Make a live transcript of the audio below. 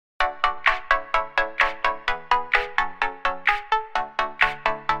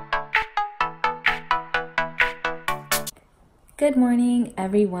Good morning,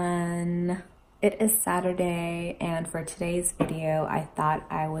 everyone. It is Saturday, and for today's video, I thought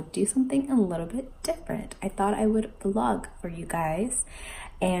I would do something a little bit different. I thought I would vlog for you guys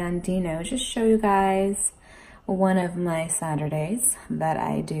and, just show you guys one of my Saturdays that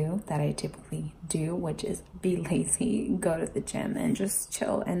I typically do, which is be lazy, go to the gym, and just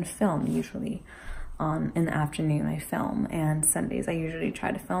chill and film. Usually in the afternoon I film, and Sundays I usually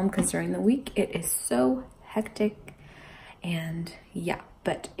try to film because during the week it is so hectic. And yeah,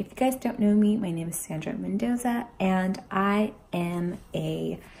 but if you guys don't know me, my name is Sandra Mendoza, and I am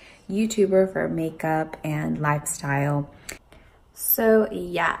a YouTuber for makeup and lifestyle. So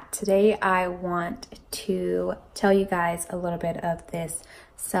yeah, today I want to tell you guys a little bit of this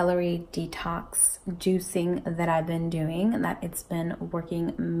celery detox juicing that I've been doing, and that it's been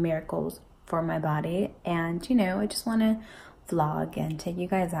working miracles for my body. And I just want to vlog and take you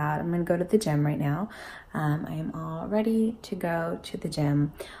guys out. I'm gonna go to the gym right now. I am all ready to go to the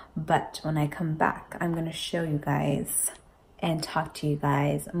gym, but when I come back, I'm gonna show you guys and talk to you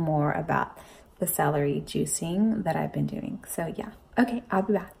guys more about the celery juicing that I've been doing. So yeah, okay, I'll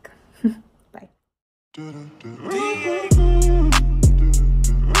be back. Bye.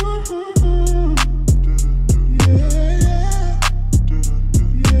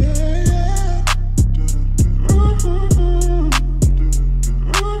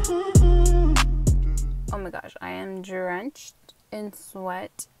 Oh my gosh, I am drenched in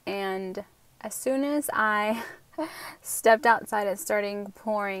sweat, and as soon as I stepped outside, it's starting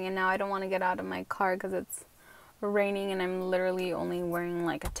pouring, and now I don't want to get out of my car because it's raining and I'm literally only wearing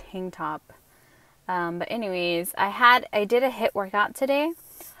like a tank top. But anyways, I did a HIIT workout today.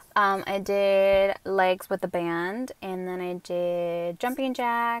 I did legs with a band, and then I did jumping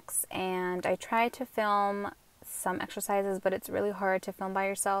jacks, and I tried to film some exercises, but it's really hard to film by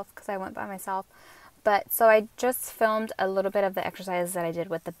yourself because I went by myself. But so I just filmed a little bit of the exercises that I did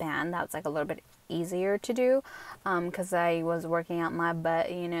with the band. That was like a little bit easier to do because I was working out my butt.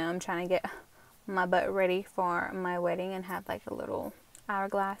 I'm trying to get my butt ready for my wedding and have like a little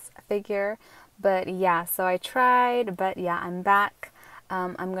hourglass figure. But yeah, so I tried, but yeah, I'm back.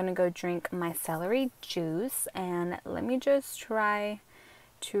 I'm gonna go drink my celery juice, and let me just try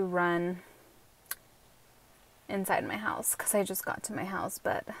to run inside my house because I just got to my house,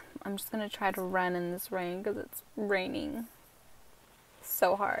 but I'm just gonna try to run in this rain because it's raining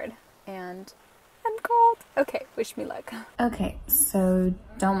so hard and I'm cold. Okay, wish me luck. Okay, so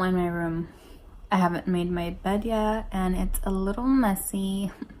don't mind my room. I haven't made my bed yet and it's a little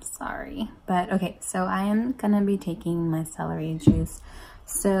messy. Sorry, but okay, so I am gonna be taking my celery juice.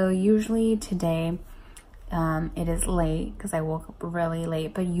 So usually today it is late because I woke up really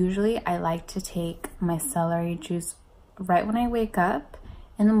late, but usually I like to take my celery juice right when I wake up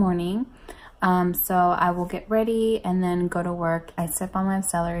in the morning. So I will get ready and then go to work. I sip on my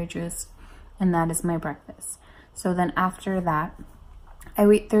celery juice, and that is my breakfast. So then after that, I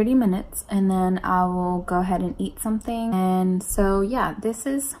wait 30 minutes and then I will go ahead and eat something. And so yeah, this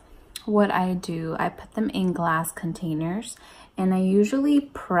is what I do. I put them in glass containers and I usually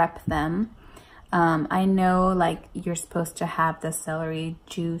prep them. I know like you're supposed to have the celery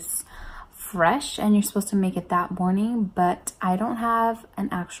juice fresh and you're supposed to make it that morning, but I don't have an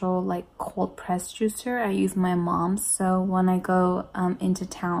actual like cold press juicer. I use my mom's. So when I go into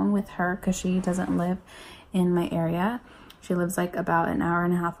town with her, because she doesn't live in my area, she lives like about an hour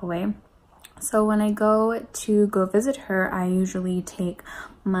and a half away. So when I go visit her, I usually take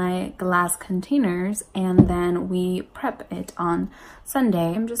my glass containers and then we prep it on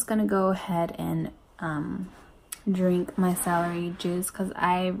Sunday. I'm just gonna go ahead and drink my celery juice because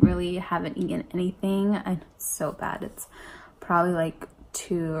I really haven't eaten anything. It's so bad. It's probably like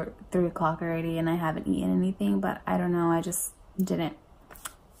 2 or 3 o'clock already and I haven't eaten anything, but I don't know, I just didn't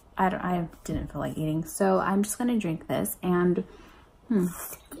feel like eating. So I'm just gonna drink this, and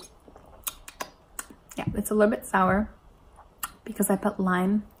yeah, it's a little bit sour because I put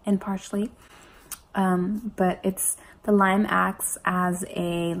lime in partially, but the lime acts as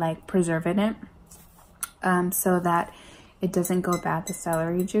a like preservative, so that it doesn't go bad, the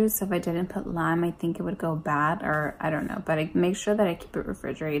celery juice. If I didn't put lime, I think it would go bad, or I don't know, but I make sure that I keep it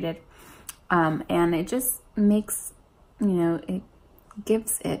refrigerated, and it just makes, it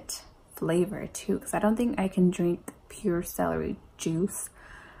gives it flavor too, because I don't think I can drink pure celery juice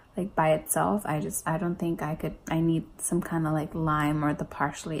like by itself. I don't think I could. I need some kind of like lime, or the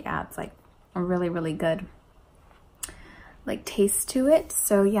partially adds like a really good like taste to it.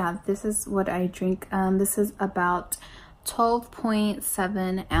 So yeah, this is what I drink. This is about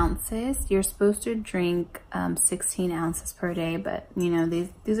 12.7 ounces. You're supposed to drink 16 ounces per day, but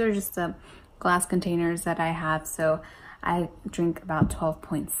these are just the glass containers that I have, so I drink about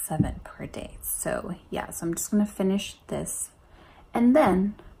 12.7 per day. So yeah, so I'm just gonna finish this, and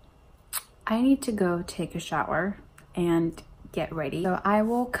then I need to go take a shower and get ready. So I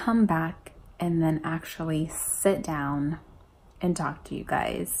will come back and then actually sit down and talk to you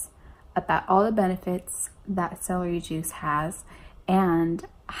guys about all the benefits that celery juice has and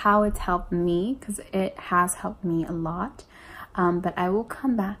how it's helped me, because it has helped me a lot. But I will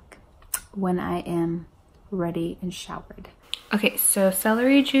come back when I am ready and showered. Okay, so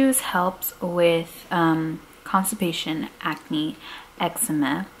celery juice helps with constipation, acne,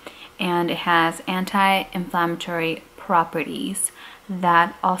 eczema, and it has anti-inflammatory properties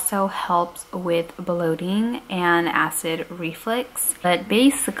that also helps with bloating and acid reflux. But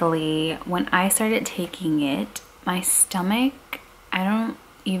basically, when I started taking it, my stomach, I don't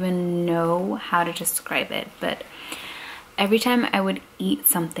even know how to describe it, but every time I would eat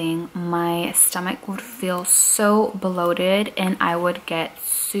something, my stomach would feel so bloated and I would get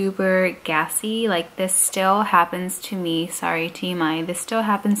super gassy. Like, this still happens to me. Sorry, TMI. This still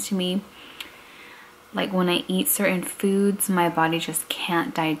happens to me. Like, when I eat certain foods, my body just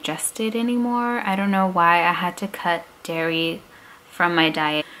can't digest it anymore. I don't know why. I had to cut dairy from my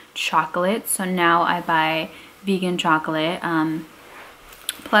diet. Chocolate, so now I buy vegan chocolate.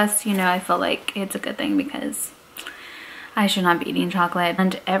 Plus, you know, I feel like it's a good thing because I should not be eating chocolate.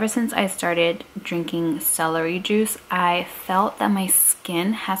 And ever since I started drinking celery juice, I felt that my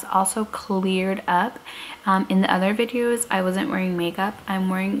skin has also cleared up. In the other videos, I wasn't wearing makeup. I'm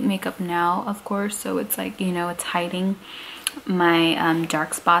wearing makeup now, of course, so it's like, you know, it's hiding my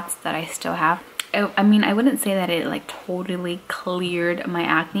dark spots that I still have. I mean, I wouldn't say that it like totally cleared my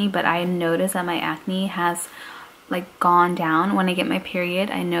acne, but I noticed that my acne has like gone down. When I get my period,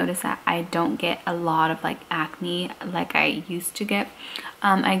 I notice that I don't get a lot of like acne like I used to get.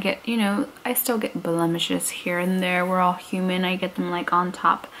 I get, you know, I still get blemishes here and there. We're all human. I get them like on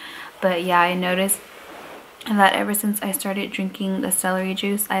top. But yeah, I noticed that ever since I started drinking the celery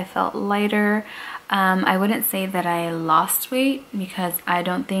juice, I felt lighter. I wouldn't say that I lost weight, because I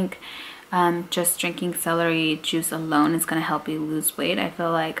don't think just drinking celery juice alone is going to help you lose weight. I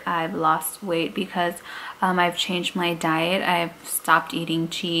feel like I've lost weight because I've changed my diet. I've stopped eating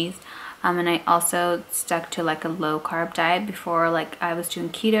cheese, and I also stuck to like a low carb diet before. Like, I was doing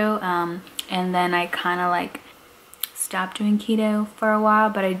keto, and then I kind of like stopped doing keto for a while,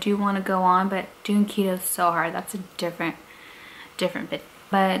 but I do want to go on. But doing keto is so hard. That's a different bit.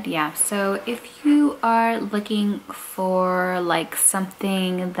 But yeah, so if you are looking for like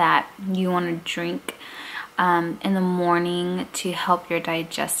something that you want to drink in the morning to help your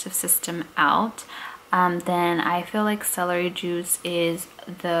digestive system out, then I feel like celery juice is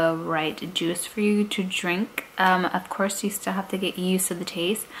the right juice for you to drink. Of course, you still have to get used to the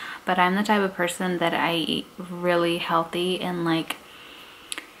taste, but I'm the type of person that I eat really healthy, and like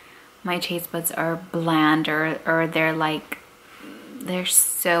my taste buds are bland, or they're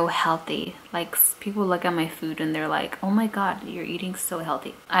so healthy. Like, people look at my food and they're like, oh my god, you're eating so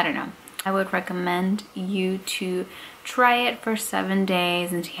healthy. I don't know. I would recommend you to try it for 7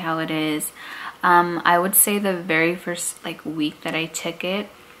 days and see how it is. I would say the very first like week that I took it,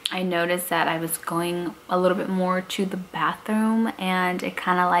 I noticed that I was going a little bit more to the bathroom, and it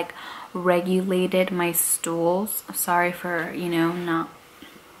kind of like regulated my stools. Sorry for, you know,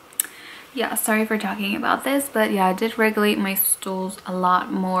 sorry for talking about this, but yeah, I did regulate my stools a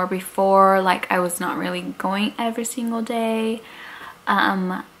lot more before. Like, I was not really going every single day.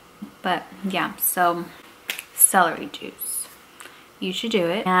 But yeah, so celery juice, you should do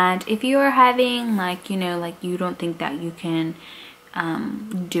it. And if you are having like, you know, like you don't think that you can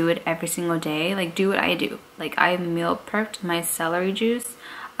do it every single day, like do what I do. Like, I meal prepped my celery juice,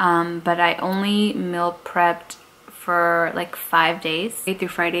 but I only meal prepped for like 5 days. Monday through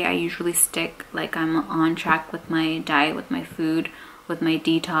Friday, I usually stick, like I'm on track with my diet, with my food, with my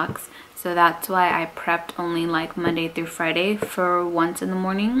detox. So that's why I prepped only like Monday through Friday for once in the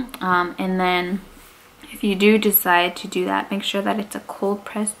morning. And then if you do decide to do that, make sure that it's a cold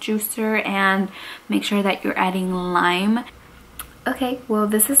pressed juicer, and make sure that you're adding lime. Okay, well,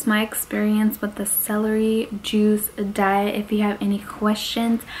 this is my experience with the celery juice diet. If you have any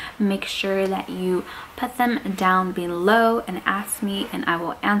questions, make sure that you put them down below and ask me, and I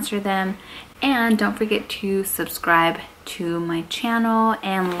will answer them. And don't forget to subscribe to my channel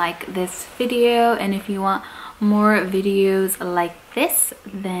and like this video. And if you want more videos like this,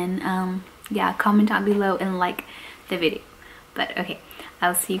 then yeah, comment down below and like the video. But okay,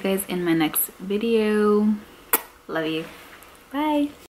 I'll see you guys in my next video. Love you. Bye.